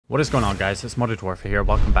What is going on, guys? It's Modded Warfare here.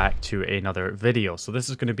 Welcome back to another video. So this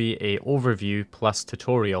is going to be a overview plus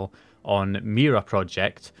tutorial on Mira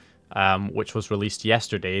project, which was released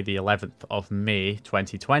yesterday, the 11th of May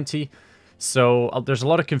 2020. So there's a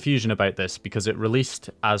lot of confusion about this because it released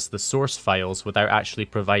as the source files without actually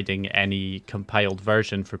providing any compiled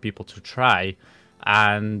version for people to try.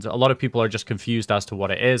 And a lot of people are just confused as to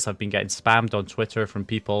what it is. I've been getting spammed on Twitter from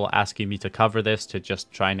people asking me to cover this, to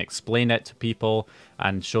just try and explain it to people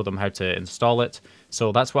and show them how to install it.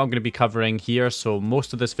 So that's what I'm going to be covering here. So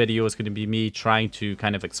most of this video is going to be me trying to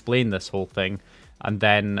kind of explain this whole thing. And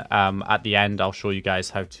then at the end, I'll show you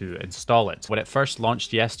guys how to install it. When it first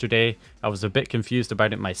launched yesterday, I was a bit confused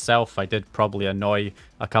about it myself. I did probably annoy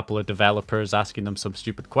a couple of developers asking them some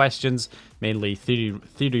stupid questions, mainly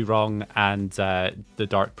Theory Wrong and the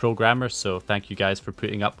Dark Programmer. So thank you guys for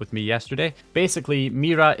putting up with me yesterday. Basically,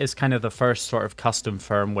 Mira is kind of the first sort of custom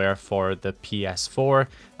firmware for the PS4.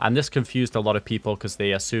 And this confused a lot of people because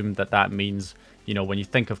they assumed that that means, you know, when you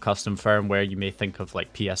think of custom firmware, you may think of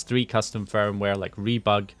like PS3 custom firmware like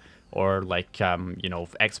Rebug, or like you know,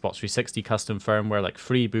 Xbox 360 custom firmware like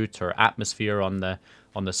Freeboot or Atmosphere on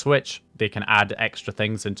the Switch. They can add extra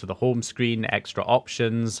things into the home screen, extra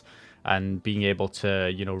options, and being able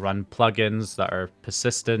to, you know, run plugins that are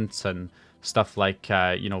persistent and stuff like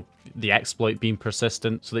you know, the exploit being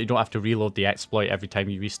persistent, so that you don't have to reload the exploit every time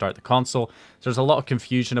you restart the console. So there's a lot of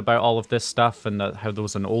confusion about all of this stuff and how there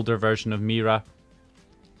was an older version of Mira.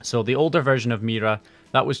 So the older version of Mira,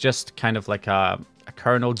 that was just kind of like a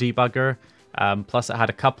kernel debugger. Plus it had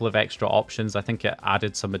a couple of extra options. I think it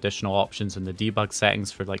added some additional options in the debug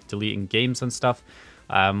settings for like deleting games and stuff,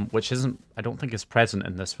 which I don't think is present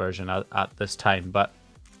in this version at this time. But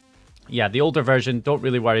yeah, the older version, don't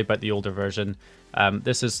really worry about the older version.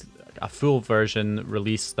 This is a full version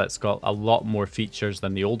release that's got a lot more features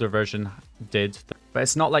than the older version did. But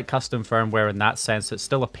it's not like custom firmware in that sense. It's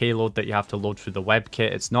still a payload that you have to load through the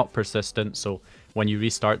WebKit. It's not persistent, so when you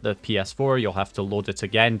restart the PS4, you'll have to load it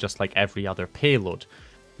again, just like every other payload.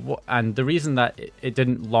 And the reason that it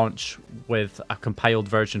didn't launch with a compiled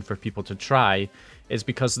version for people to try is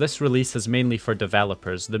because this release is mainly for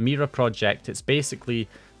developers. The Mira project, it's basically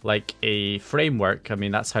like a framework. I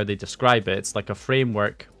mean, that's how they describe it. It's like a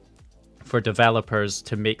framework for developers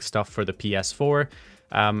to make stuff for the PS4.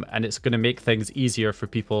 And it's going to make things easier for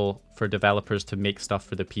developers to make stuff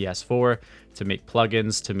for the PS4, to make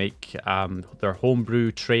plugins, to make their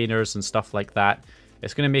homebrew trainers and stuff like that.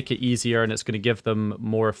 It's going to make it easier, and it's going to give them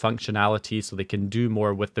more functionality so they can do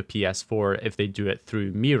more with the PS4 if they do it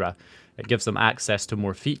through Mira. It gives them access to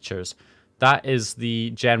more features. That is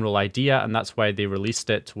the general idea, and that's why they released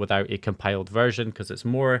it without a compiled version, because it's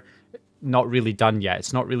more not really done yet.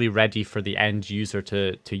 It's not really ready for the end user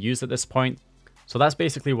to use at this point. So that's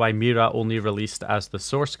basically why Mira only released as the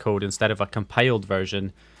source code instead of a compiled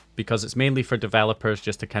version, because it's mainly for developers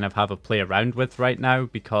just to kind of have a play around with right now,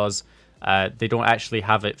 because they don't actually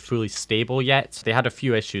have it fully stable yet. They had a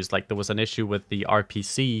few issues, like there was an issue with the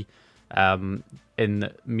RPC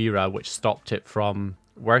in Mira which stopped it from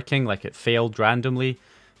working, like it failed randomly.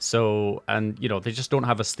 So, and you know, they just don't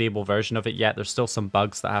have a stable version of it yet. There's still some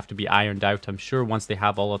bugs that have to be ironed out. I'm sure once they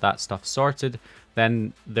have all of that stuff sorted,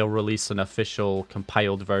 then they'll release an official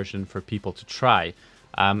compiled version for people to try.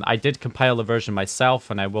 I did compile a version myself,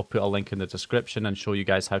 and I will put a link in the description and show you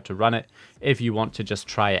guys how to run it if you want to just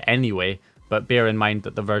try it anyway. But bear in mind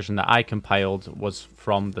that the version that I compiled was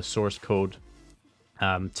from the source code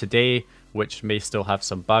today, which may still have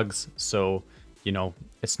some bugs. So, you know,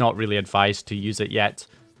 it's not really advised to use it yet,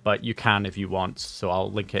 but you can if you want, so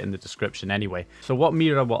I'll link it in the description anyway. So what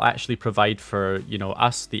Mira will actually provide for, you know,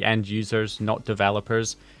 us, the end users, not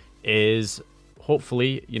developers, is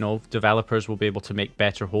hopefully, you know, developers will be able to make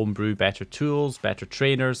better homebrew, better tools, better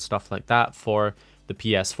trainers, stuff like that for the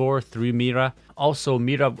PS4 through Mira. Also,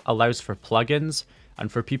 Mira allows for plugins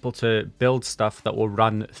and for people to build stuff that will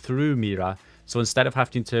run through Mira. So instead of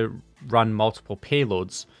having to run multiple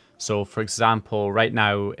payloads, so for example, right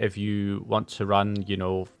now, if you want to run, you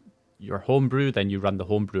know, your homebrew, then you run the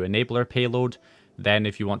homebrew enabler payload. Then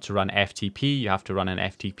if you want to run FTP, you have to run an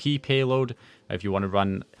FTP payload. If you want to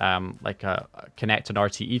run like connect an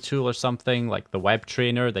RTE tool or something like the web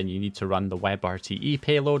trainer, then you need to run the web RTE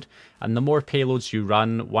payload. And the more payloads you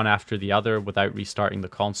run one after the other without restarting the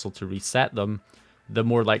console to reset them, the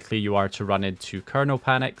more likely you are to run into kernel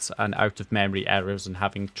panics and out-of-memory errors and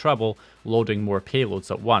having trouble loading more payloads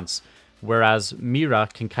at once. Whereas Mira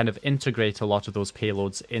can kind of integrate a lot of those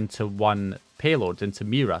payloads into one payload, into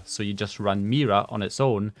Mira. So you just run Mira on its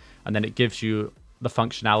own, and then it gives you the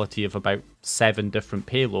functionality of about 7 different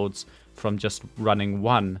payloads from just running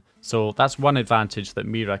one. So that's one advantage that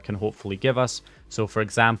Mira can hopefully give us. So for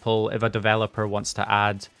example, if a developer wants to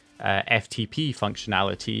add FTP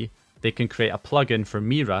functionality, they can create a plugin for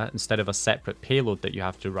Mira instead of a separate payload that you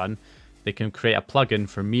have to run. They can create a plugin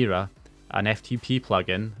for Mira, an FTP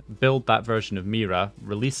plugin, build that version of Mira,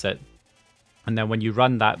 release it, and then when you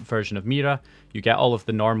run that version of Mira, you get all of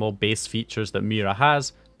the normal base features that Mira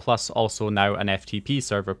has, plus also now an FTP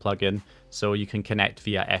server plugin, so you can connect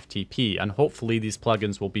via FTP. And hopefully these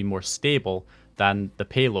plugins will be more stable than the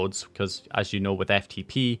payloads, because as you know with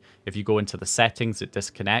FTP, if you go into the settings, it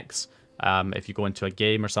disconnects. If you go into a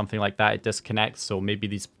game or something like that, it disconnects. So maybe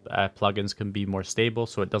these plugins can be more stable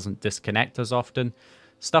so it doesn't disconnect as often.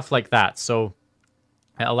 Stuff like that. So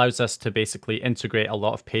it allows us to basically integrate a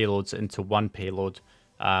lot of payloads into one payload.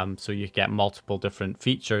 So you get multiple different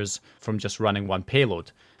features from just running one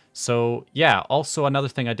payload. So yeah, also another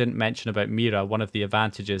thing I didn't mention about Mira, one of the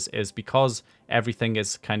advantages is because everything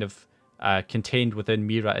is kind of contained within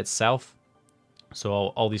Mira itself. So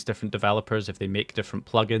all these different developers, if they make different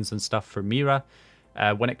plugins and stuff for Mira,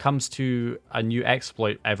 when it comes to a new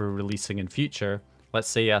exploit ever releasing in future, let's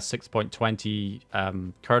say a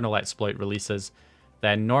 6.20 kernel exploit releases,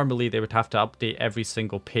 then normally they would have to update every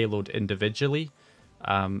single payload individually.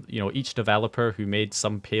 Each developer who made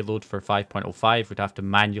some payload for 5.05 would have to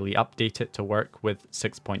manually update it to work with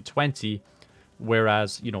 6.20,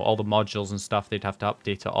 whereas, all the modules and stuff, they'd have to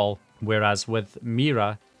update it all. Whereas with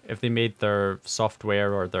Mira, if they made their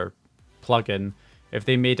software or their plugin, if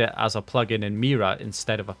they made it as a plugin in Mira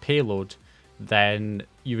instead of a payload, then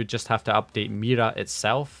you would just have to update Mira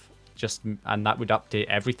itself, and that would update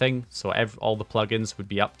everything. So all the plugins would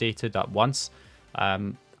be updated at once.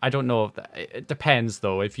 I don't know. It depends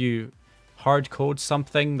though. If you hard code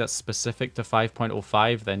something that's specific to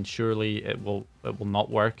 5.05, then surely it will not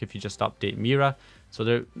work if you just update Mira.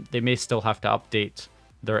 So they may still have to update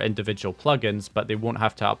their individual plugins, but they won't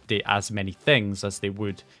have to update as many things as they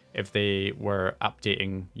would if they were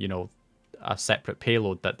updating, a separate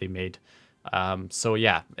payload that they made. So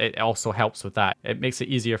yeah, it also helps with that. It makes it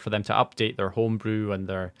easier for them to update their homebrew and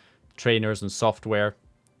their trainers and software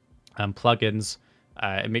and plugins.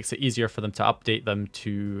 It makes it easier for them to update them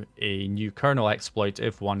to a new kernel exploit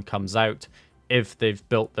if one comes out, if they've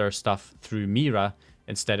built their stuff through Mira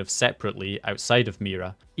instead of separately outside of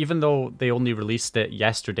Mira. Even though they only released it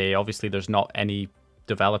yesterday, obviously there's not any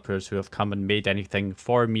developers who have come and made anything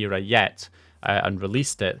for Mira yet and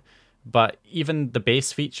released it. But even the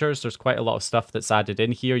base features, there's quite a lot of stuff that's added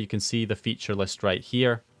in here. You can see the feature list right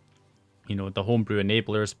here. The homebrew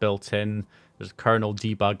enablers built in. There's a kernel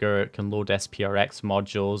debugger. It can load SPRX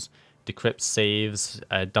modules, decrypt saves,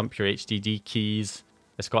 dump your HDD keys.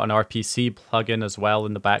 It's got an RPC plugin as well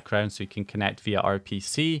in the background, so you can connect via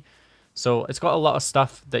RPC. So it's got a lot of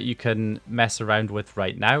stuff that you can mess around with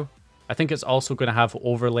right now. I think it's also going to have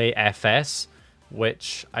overlay FS,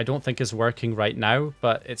 which I don't think is working right now,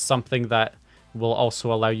 but it's something that will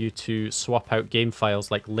also allow you to swap out game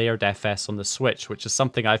files like layered FS on the Switch, which is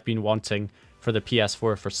something I've been wanting for the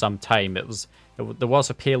PS4 for some time. There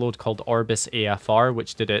was a payload called Orbis AFR,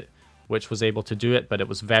 which was able to do it, but it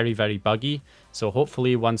was very, very buggy. So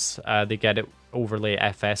hopefully once they get it overlay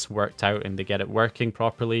FS worked out and they get it working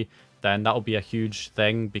properly, then that'll be a huge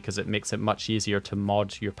thing because it makes it much easier to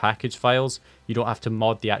mod your package files. You don't have to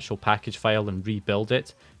mod the actual package file and rebuild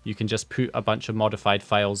it. You can just put a bunch of modified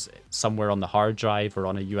files somewhere on the hard drive or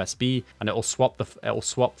on a USB, and it'll swap the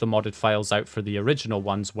modded files out for the original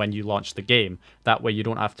ones when you launch the game. That way you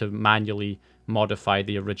don't have to manually modify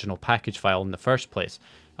the original package file in the first place.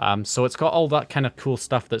 So it's got all that kind of cool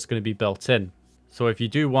stuff that's going to be built in. So if you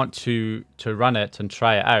do want to run it and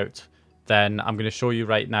try it out, then I'm going to show you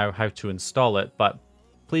right now how to install it. But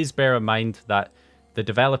please bear in mind that the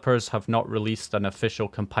developers have not released an official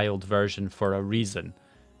compiled version for a reason.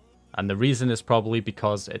 And the reason is probably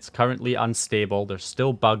because it's currently unstable. There's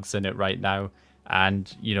still bugs in it right now.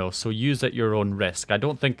 And, so use at your own risk. I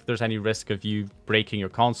don't think there's any risk of you breaking your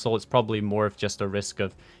console. It's probably more of just a risk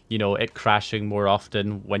of, it crashing more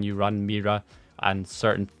often when you run Mira and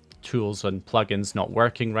certain tools and plugins not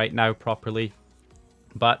working right now properly.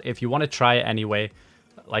 But if you want to try it anyway,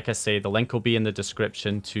 like I say, the link will be in the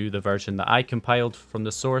description to the version that I compiled from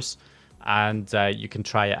the source, and you can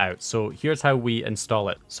try it out. So here's how we install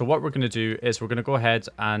it. So what we're going to do is we're going to go ahead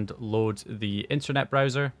and load the internet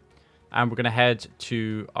browser, and we're going to head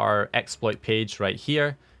to our exploit page right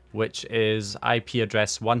here, which is IP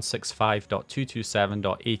address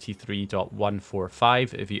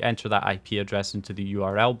 165.227.83.145. If you enter that IP address into the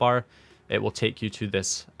URL bar, it will take you to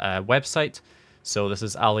this website. So this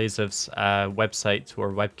is Alaziv's website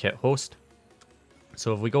or WebKit host.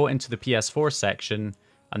 So if we go into the PS4 section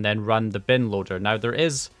and then run the bin loader. Now there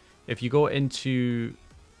is, if you go into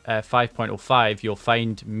 5.05, you'll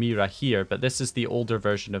find Mira here, but this is the older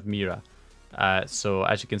version of Mira. So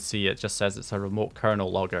as you can see, it just says it's a remote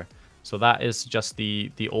kernel logger. So that is just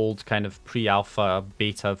the old kind of pre-alpha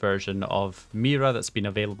beta version of Mira that's been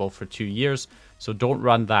available for 2 years. So don't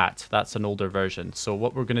run that. That's an older version. So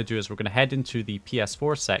what we're going to do is we're going to head into the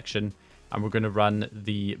PS4 section and we're going to run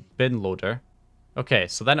the bin loader. Okay,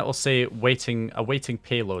 so then it will say awaiting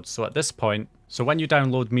payload. So at this point, so when you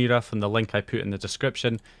download Mira from the link I put in the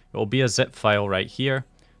description, it will be a zip file right here.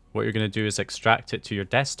 What you're going to do is extract it to your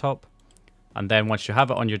desktop. And then once you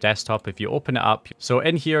have it on your desktop, if you open it up, so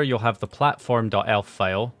in here you'll have the platform.elf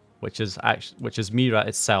file, which is Mira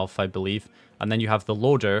itself, I believe. And then you have the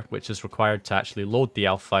loader, which is required to actually load the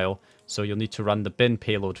elf file. So you'll need to run the bin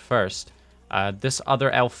payload first. This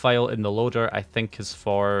other elf file in the loader, I think, is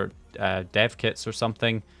for dev kits or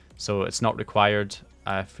something. So it's not required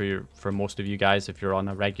for most of you guys. If you're on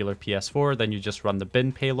a regular PS4, then you just run the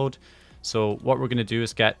bin payload. So what we're going to do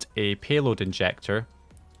is get a payload injector.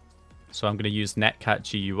 So I'm going to use netcat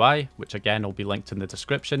GUI, which again will be linked in the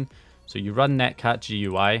description. So you run netcat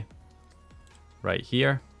GUI right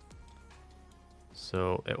here.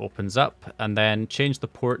 So it opens up, and then change the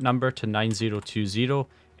port number to 9020.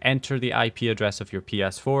 Enter the IP address of your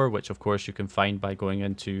PS4, which of course you can find by going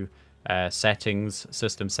into settings,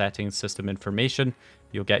 system information.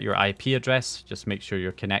 You'll get your IP address. Just make sure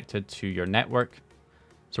you're connected to your network.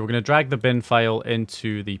 So we're going to drag the bin file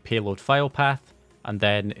into the payload file path and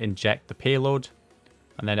then inject the payload.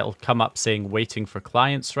 And then it'll come up saying waiting for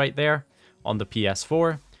clients right there on the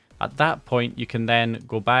PS4. At that point, you can then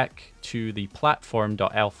go back to the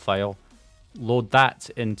platform.elf file, load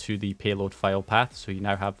that into the payload file path. So you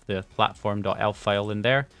now have the platform.elf file in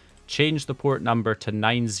there. Change the port number to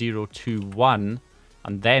 9021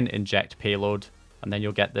 and then inject payload. And then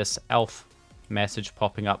you'll get this elf message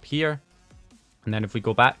popping up here. And then if we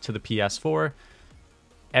go back to the PS4,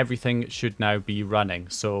 everything should now be running.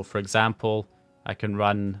 So for example, I can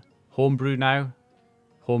run Homebrew now.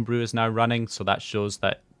 Homebrew is now running, so that shows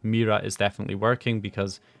that Mira is definitely working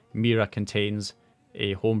because Mira contains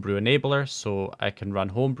a Homebrew enabler, so I can run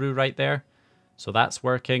Homebrew right there. So that's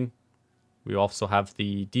working. We also have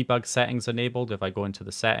the debug settings enabled. If I go into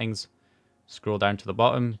the settings, scroll down to the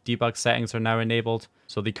bottom, debug settings are now enabled.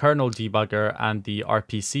 So the kernel debugger and the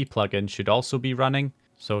RPC plugin should also be running.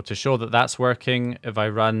 So to show that that's working, if I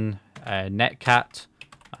run netcat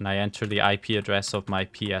and I enter the IP address of my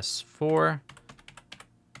PS4,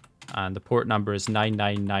 and the port number is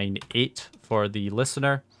 9998 for the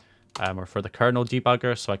listener, or for the kernel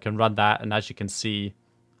debugger, so I can run that. And as you can see,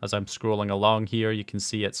 as I'm scrolling along here, you can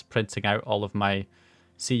see it's printing out all of my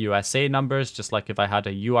CUSA numbers, just like if I had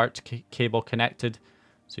a UART cable connected.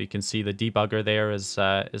 So you can see the debugger there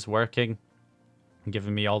is working, and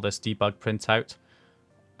giving me all this debug printout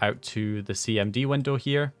out to the CMD window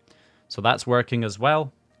here. So that's working as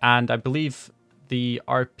well. And I believe the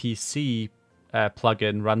RPC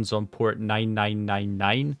plugin runs on port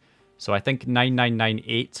 9999. So I think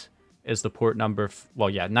 9998 is the port number. Well,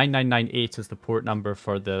 yeah, 9998 is the port number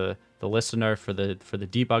for the listener for the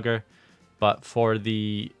debugger. But for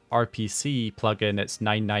the RPC plugin, it's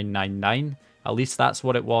 9999. At least that's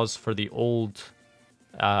what it was for the old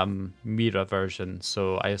Mira version.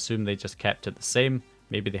 So I assume they just kept it the same.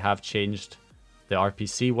 Maybe they have changed the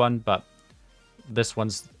RPC one, but this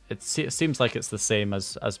one's, it seems like it's the same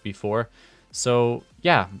as before. So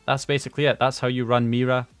yeah, that's basically it. That's how you run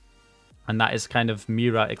Mira. And that is kind of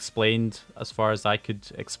Mira explained as far as I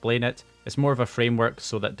could explain it. It's more of a framework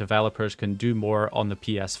so that developers can do more on the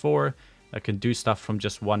PS4, that can do stuff from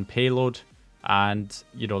just one payload. And,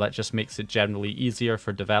 you know, that just makes it generally easier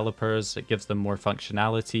for developers. It gives them more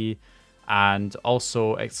functionality. And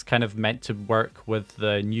also it's kind of meant to work with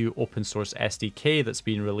the new open source SDK that's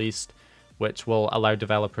been released, which will allow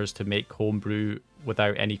developers to make Homebrew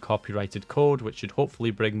without any copyrighted code, which should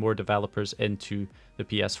hopefully bring more developers into the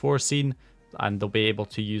PS4 scene. And they'll be able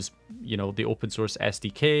to use, you know, the open source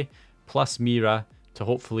SDK plus Mira to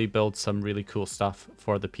hopefully build some really cool stuff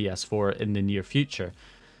for the PS4 in the near future.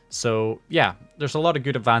 So yeah, there's a lot of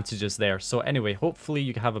good advantages there. So anyway, hopefully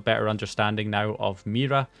you have a better understanding now of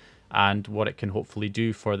Mira and what it can hopefully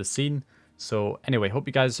do for the scene. So anyway, hope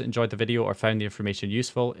you guys enjoyed the video or found the information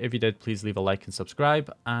useful. If you did, please leave a like and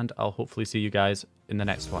subscribe, and I'll hopefully see you guys in the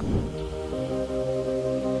next one.